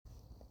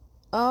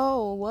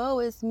Oh, woe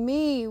is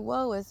me.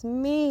 Woe is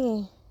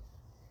me.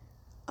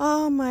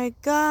 Oh my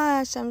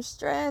gosh, I'm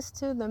stressed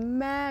to the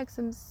max.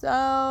 I'm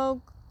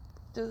so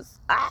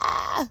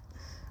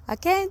I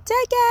can't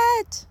take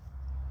it.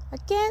 I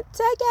can't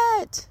take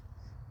it.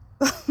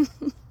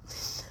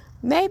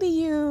 Maybe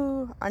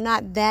you are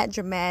not that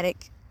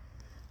dramatic,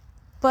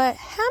 but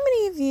how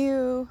many of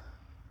you,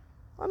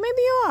 or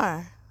maybe you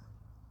are,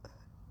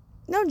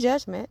 no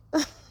judgment.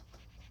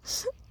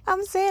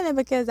 I'm saying it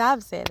because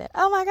I've said it.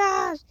 Oh my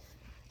gosh,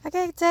 I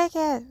can't take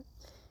it.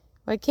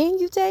 But can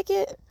you take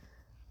it?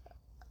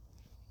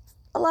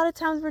 A lot of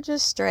times we're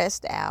just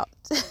stressed out.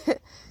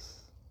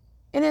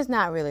 And it's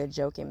not really a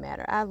joking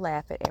matter. I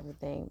laugh at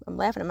everything. I'm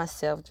laughing at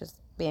myself just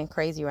being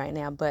crazy right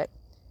now. But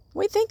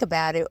when we think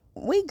about it,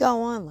 we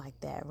go on like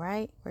that,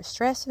 right? We're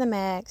stressed to the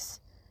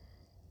max.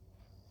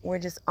 We're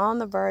just on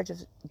the verge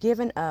of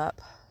giving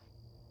up.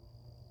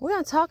 We're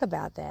going to talk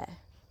about that.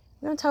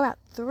 We're going to talk about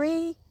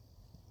 3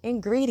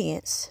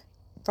 ingredients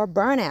for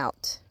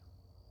burnout.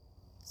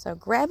 So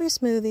grab your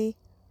smoothie,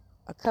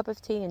 a cup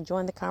of tea, and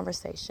join the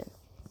conversation.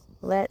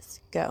 Let's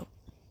go.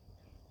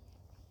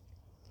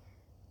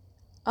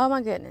 Oh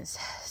my goodness.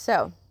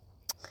 So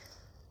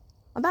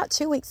about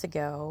 2 weeks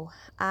ago,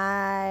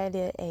 I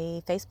did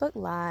a Facebook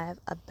Live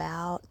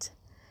about,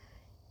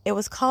 it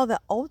was called the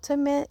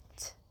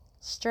Ultimate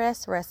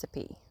Stress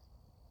Recipe.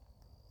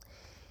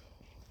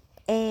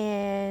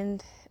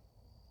 And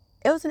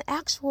it was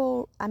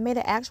I made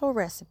an actual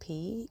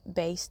recipe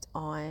based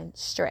on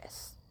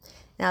stress.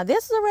 Now,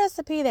 this is a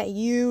recipe that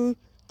you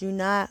do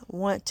not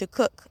want to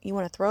cook. You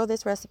want to throw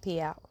this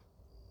recipe out.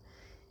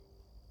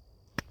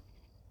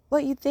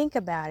 But you think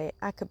about it,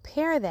 I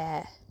compare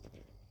that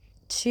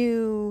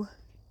to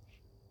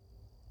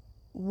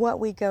what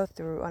we go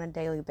through on a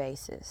daily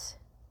basis.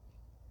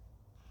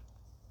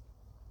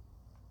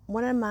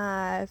 One of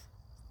my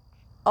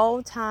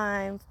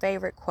old-time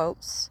favorite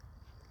quotes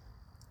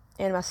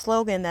and my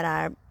slogan that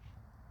I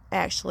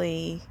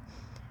actually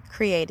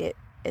created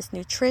is,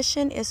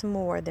 nutrition is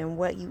more than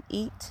what you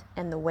eat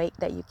and the weight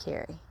that you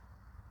carry.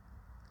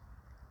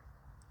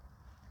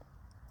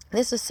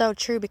 This is so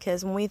true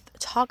because when we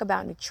talk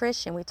about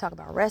nutrition, we talk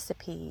about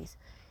recipes,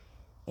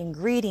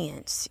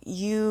 ingredients.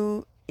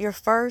 Your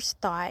first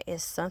thought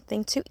is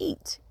something to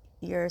eat.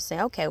 You're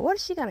saying, okay, what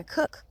is she going to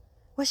cook?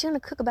 What's she going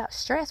to cook about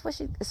stress?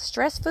 Is it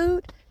stress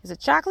food? Is it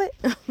chocolate?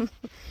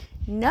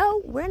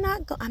 No,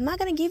 I'm not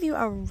going to give you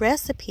a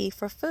recipe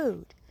for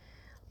food,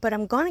 but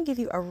I'm going to give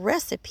you a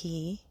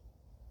recipe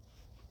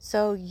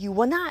so you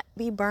will not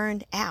be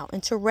burned out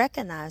and to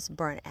recognize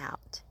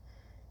burnout.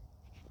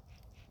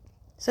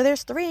 So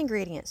there's 3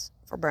 ingredients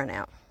for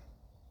burnout.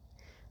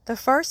 The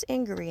first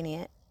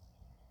ingredient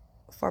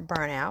for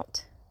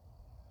burnout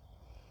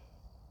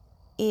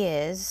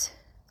is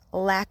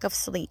lack of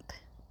sleep.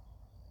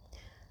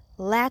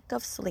 Lack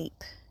of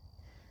sleep.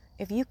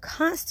 If you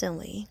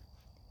constantly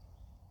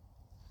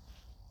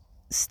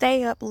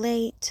stay up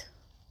late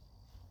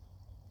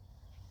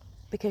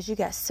because you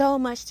got so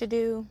much to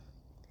do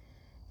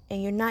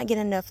and you're not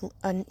getting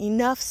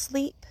enough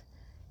sleep,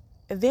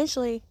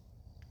 eventually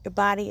your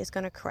body is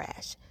going to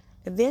crash.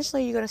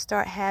 Eventually you're going to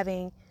start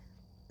having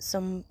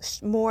some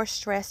more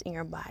stress in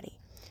your body.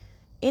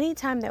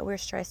 Anytime that we're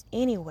stressed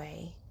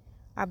anyway,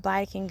 our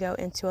body can go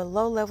into a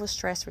low-level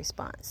stress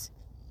response.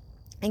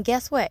 And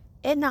guess what?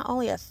 It not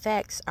only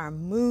affects our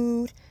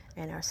mood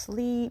and our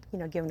sleep,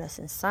 giving us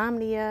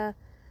insomnia,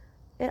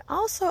 it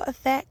also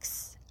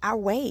affects our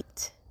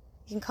weight.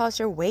 It can cause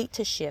your weight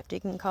to shift.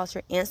 It can cause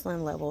your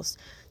insulin levels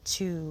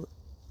to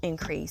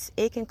increase.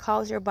 It can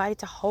cause your body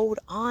to hold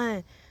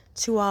on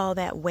to all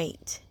that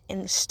weight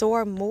and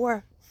store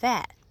more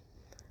fat.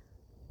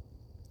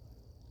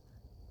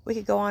 We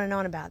could go on and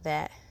on about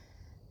that.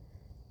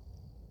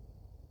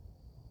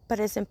 But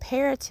it's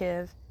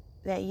imperative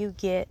that you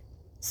get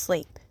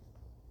sleep.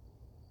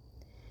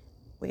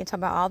 We can talk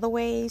about all the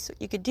ways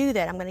you could do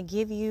that. I'm going to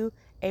give you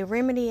a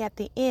remedy at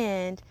the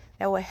end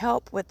that will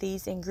help with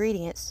these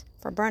ingredients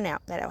for burnout.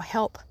 That will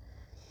help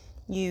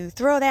you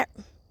throw that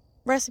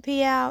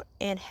recipe out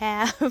and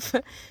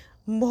have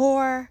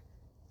more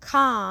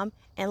calm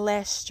and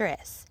less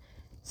stress.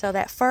 So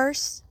that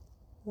first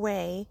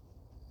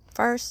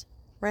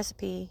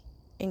recipe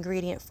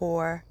ingredient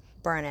for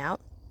burnout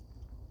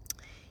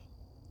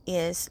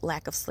is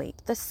lack of sleep.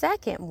 The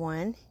second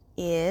one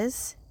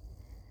is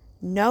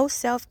no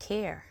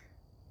self-care.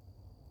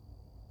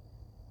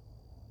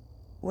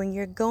 When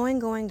you're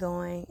going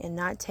and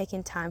not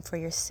taking time for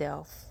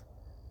yourself,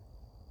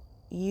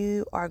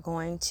 you are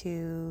going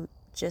to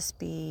just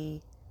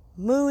be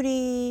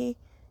moody.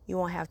 You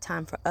won't have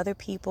time for other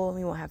people.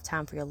 You won't have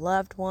time for your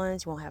loved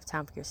ones. You won't have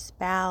time for your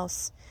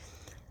spouse.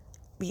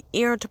 Be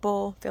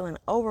irritable, feeling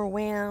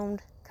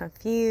overwhelmed,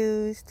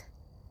 confused.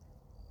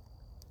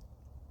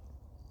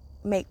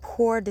 Make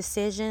poor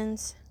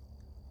decisions.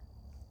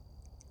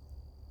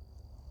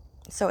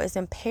 So it's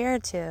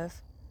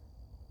imperative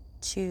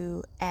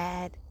to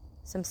add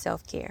some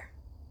self-care.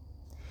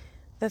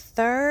 The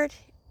third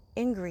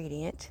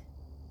ingredient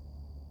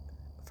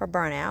for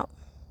burnout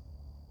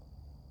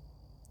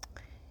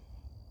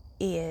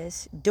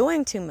is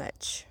doing too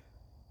much.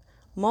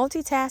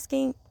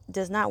 Multitasking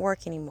does not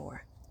work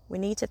anymore. We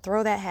need to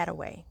throw that hat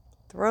away.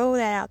 Throw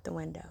that out the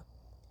window.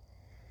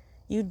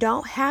 You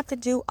don't have to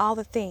do all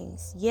the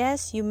things.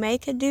 Yes, you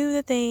could do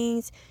the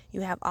things.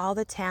 You have all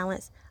the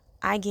talents.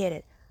 I get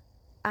it.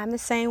 I'm the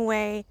same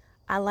way.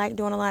 I like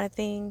doing a lot of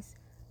things.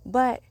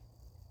 But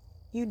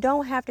you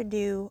don't have to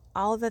do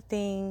all the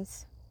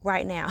things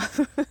right now.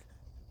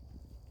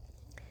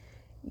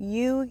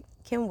 You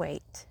can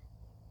wait.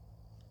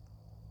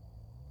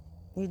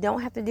 You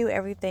don't have to do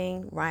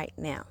everything right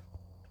now.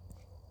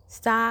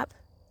 Stop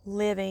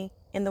living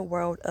in the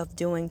world of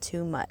doing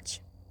too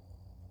much.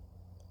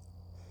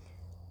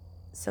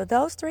 So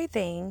those 3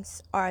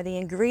 things are the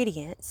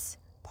ingredients,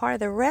 part of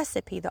the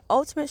recipe, the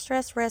ultimate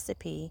stress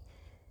recipe.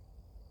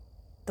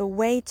 The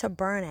way to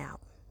burnout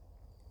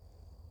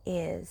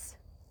is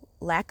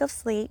lack of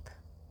sleep,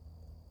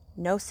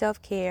 no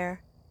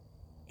self-care,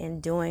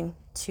 and doing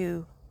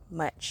too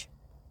much.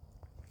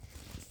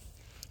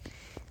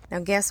 Now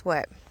guess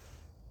what?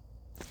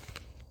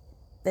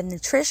 The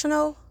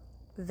nutritional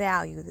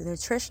value, the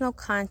nutritional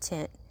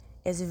content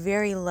is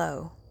very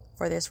low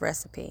for this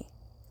recipe.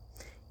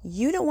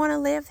 You don't want to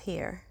live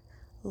here.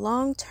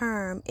 Long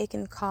term, it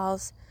can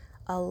cause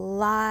a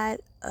lot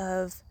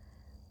of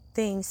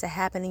things to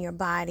happen in your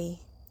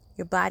body.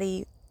 Your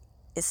body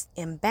is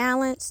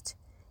imbalanced.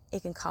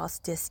 It can cause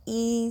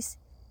dis-ease,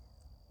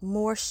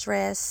 more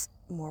stress,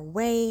 more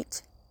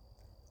weight,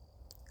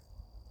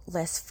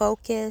 less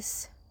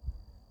focus,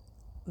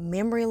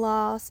 memory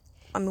loss.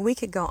 I mean, we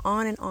could go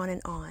on and on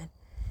and on.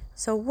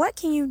 So what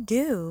can you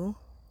do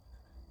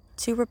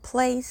to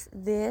replace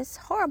this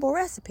horrible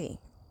recipe?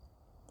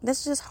 This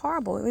is just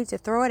horrible. We need to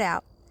throw it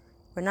out.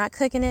 We're not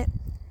cooking it.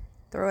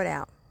 Throw it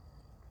out.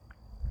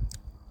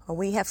 Or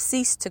we have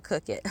ceased to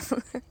cook it.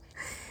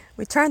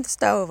 We turned the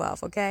stove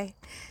off, okay?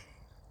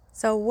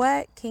 So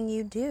what can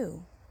you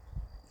do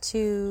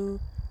to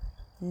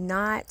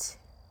not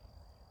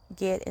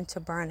get into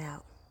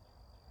burnout?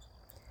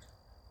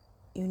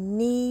 You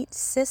need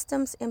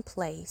systems in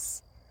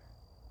place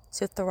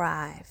to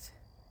thrive.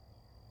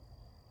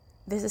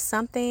 This is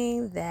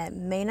something that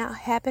may not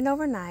happen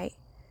overnight,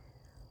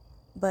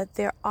 but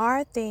there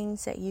are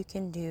things that you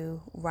can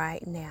do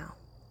right now.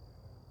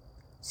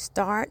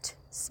 Start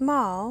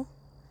small.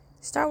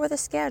 Start with a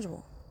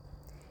schedule.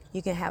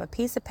 You can have a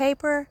piece of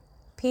paper,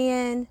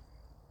 pen.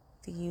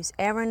 If you use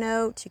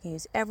Evernote, you can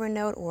use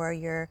Evernote or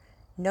your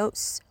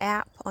Notes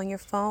app on your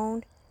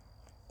phone,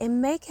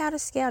 and make out a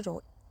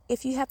schedule.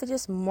 If you have to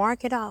just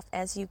mark it off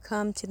as you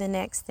come to the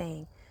next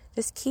thing,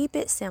 just keep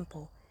it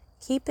simple.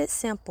 Keep it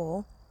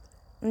simple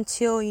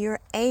until you're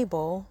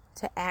able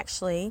to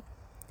actually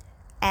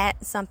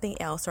add something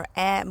else or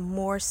add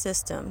more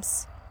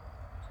systems.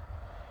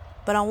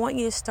 But I want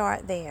you to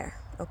start there,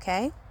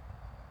 okay?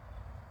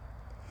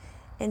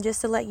 And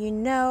just to let you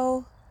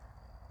know,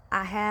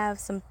 I have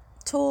some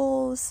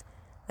tools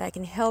that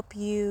can help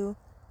you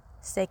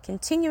stay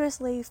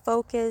continuously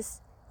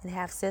focused and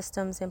have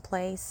systems in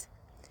place.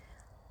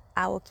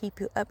 I will keep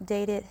you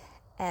updated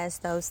as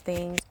those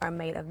things are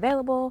made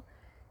available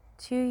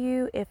to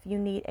you. If you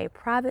need a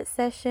private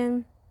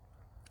session,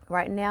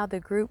 right now the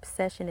group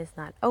session is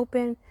not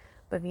open,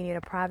 but if you need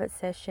a private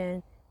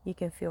session, you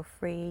can feel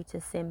free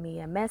to send me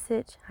a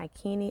message,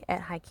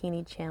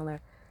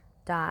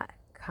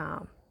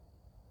 hikini@hikinichandler.com.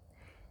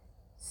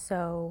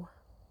 So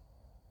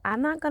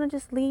I'm not going to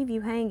just leave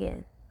you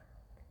hanging.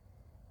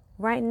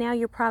 Right now,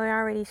 you're probably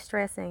already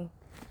stressing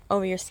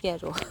over your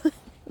schedule.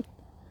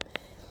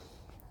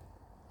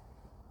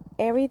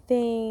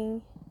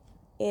 Everything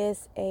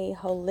is a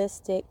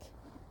holistic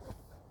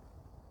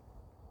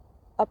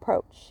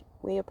approach.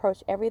 We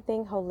approach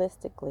everything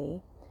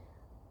holistically.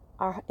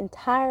 Our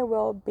entire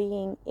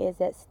well-being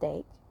is at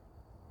stake.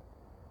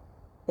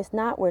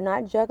 We're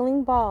not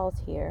juggling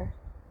balls here.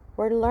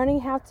 We're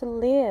learning how to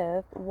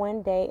live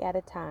one day at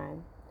a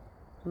time.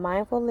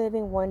 Mindful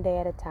living one day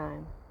at a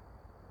time.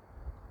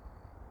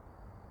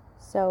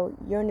 So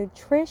your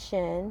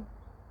nutrition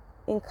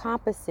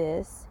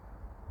encompasses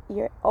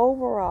your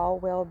overall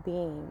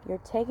well-being. You're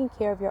taking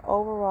care of your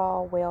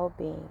overall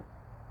well-being.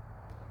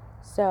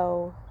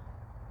 So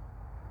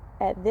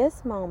at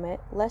this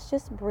moment, let's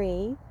just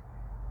breathe.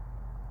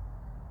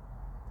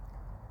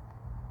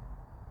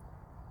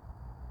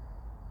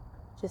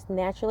 Just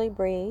naturally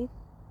breathe.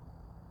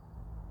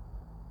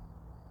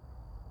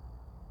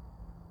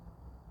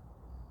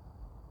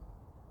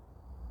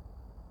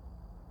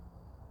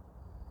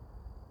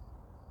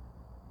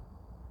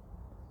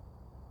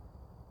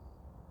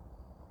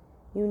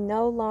 You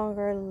no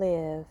longer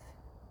live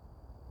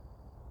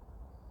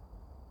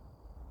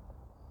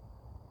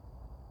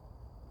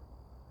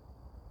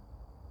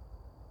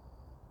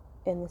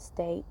in the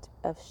state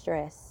of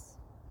stress.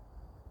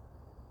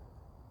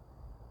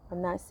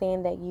 I'm not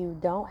saying that you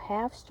don't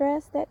have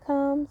stress that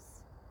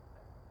comes,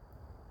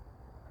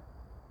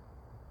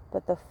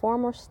 but the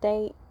former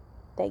state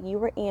that you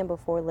were in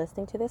before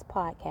listening to this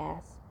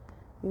podcast,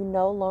 you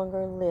no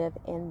longer live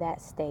in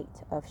that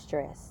state of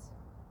stress.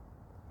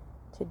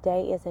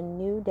 Today is a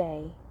new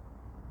day.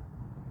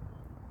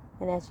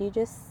 And as you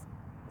just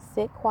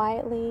sit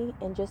quietly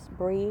and just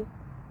breathe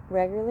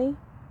regularly,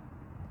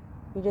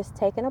 you're just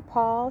taking a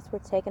pause. We're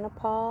taking a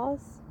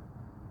pause.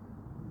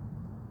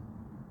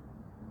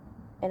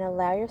 And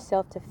allow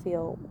yourself to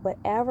feel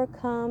whatever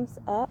comes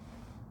up,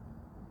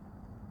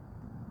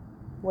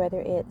 whether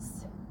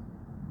it's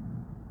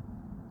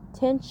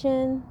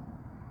tension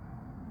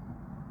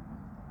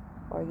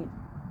or you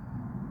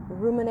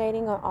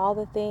ruminating on all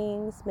the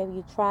things. Maybe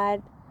you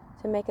tried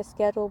to make a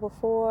schedule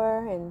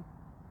before and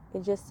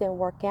it just didn't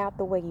work out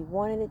the way you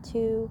wanted it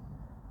to.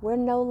 We're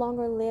no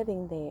longer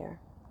living there.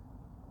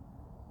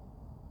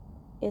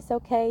 It's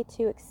okay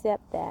to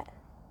accept that,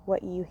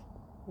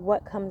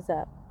 what comes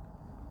up.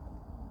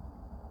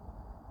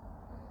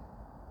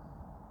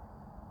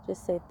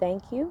 Just say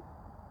thank you.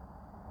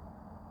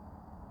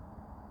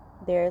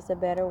 There is a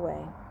better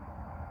way.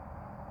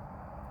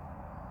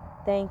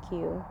 Thank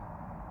you.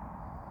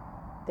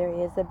 There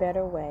is a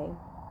better way.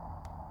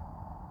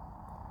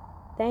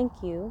 Thank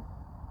you.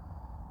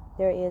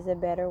 There is a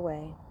better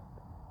way.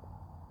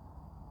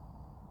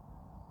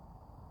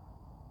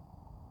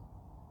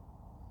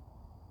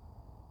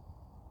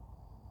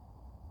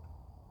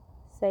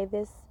 Say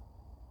this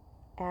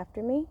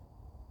after me.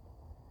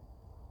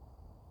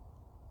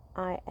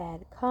 I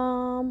add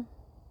calm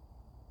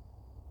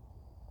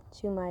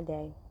to my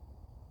day.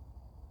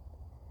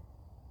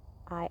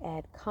 I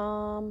add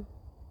calm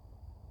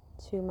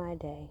to my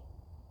day.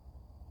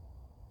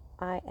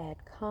 I add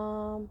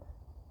calm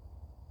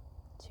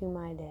to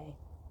my day.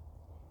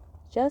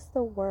 Just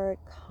the word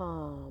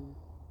calm.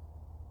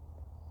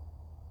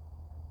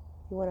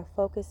 You want to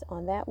focus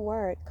on that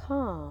word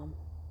calm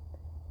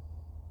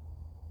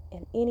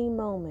in any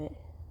moment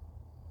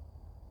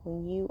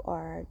when you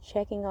are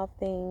checking off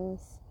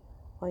things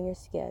on your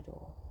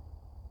schedule.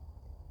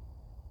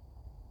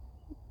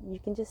 You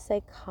can just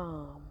say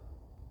calm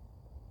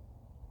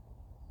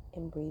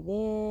and breathe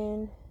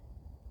in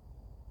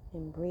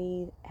and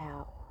breathe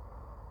out.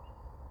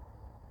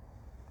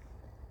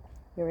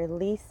 You're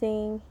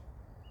releasing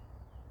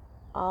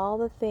all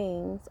the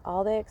things,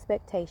 all the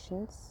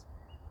expectations,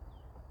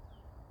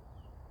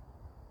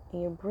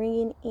 and you're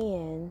bringing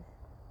in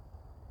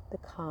the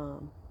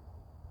calm.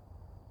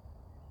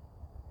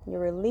 You're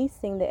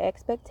releasing the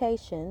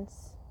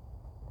expectations.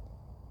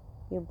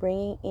 You're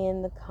bringing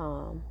in the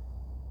calm.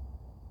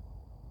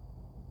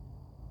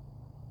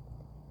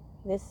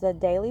 This is a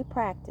daily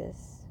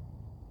practice.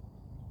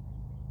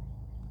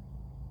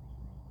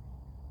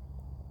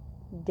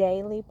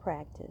 Daily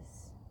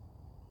practice.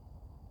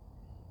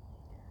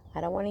 I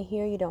don't want to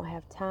hear you don't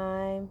have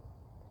time.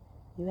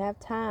 You have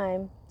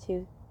time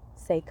to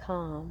say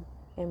calm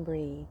and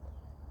breathe.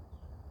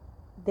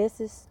 This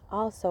is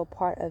also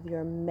part of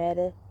your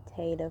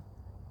meditative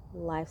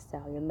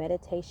lifestyle, your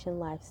meditation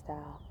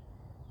lifestyle.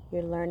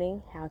 You're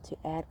learning how to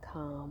add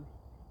calm.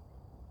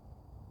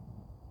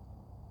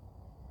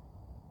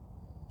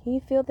 Can you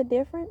feel the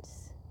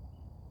difference?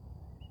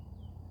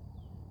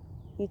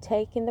 You're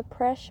taking the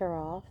pressure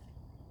off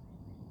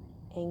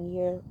and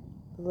you're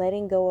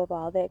letting go of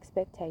all the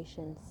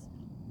expectations.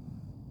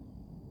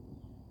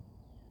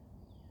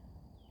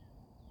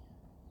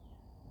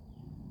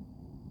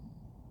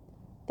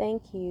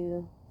 Thank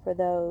you for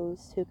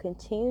those who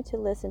continue to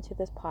listen to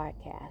this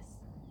podcast.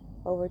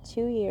 Over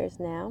 2 years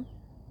now.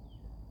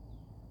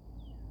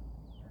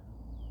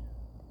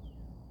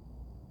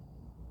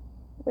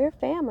 We're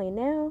family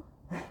now.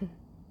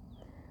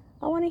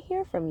 I want to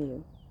hear from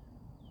you.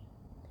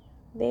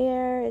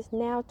 There is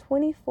now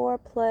 24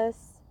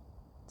 plus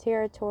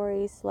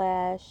territories /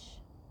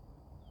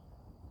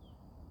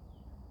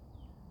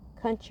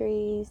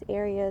 countries,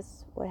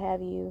 areas, what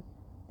have you,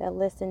 that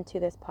listen to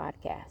this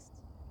podcast.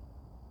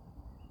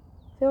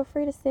 Feel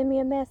free to send me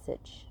a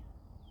message.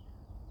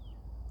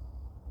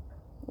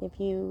 If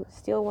you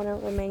still want to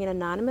remain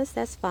anonymous,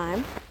 that's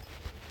fine.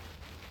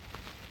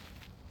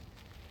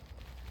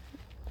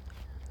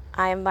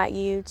 I invite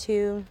you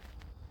can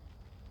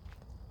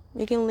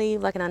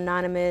leave like an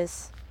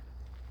anonymous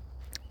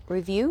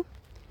review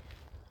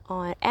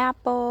on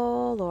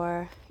Apple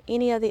or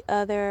any of the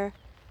other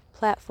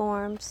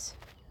platforms.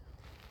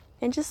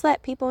 And just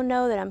let people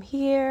know that I'm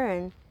here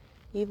and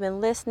you've been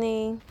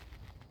listening.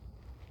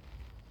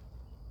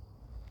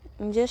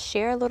 And just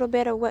share a little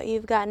bit of what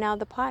you've gotten out of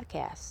the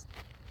podcast.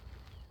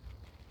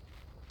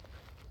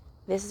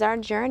 This is our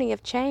journey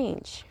of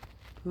change.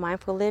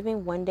 Mindful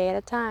living one day at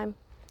a time.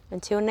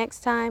 Until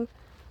next time,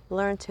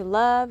 learn to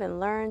love and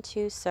learn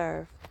to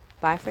serve.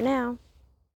 Bye for now.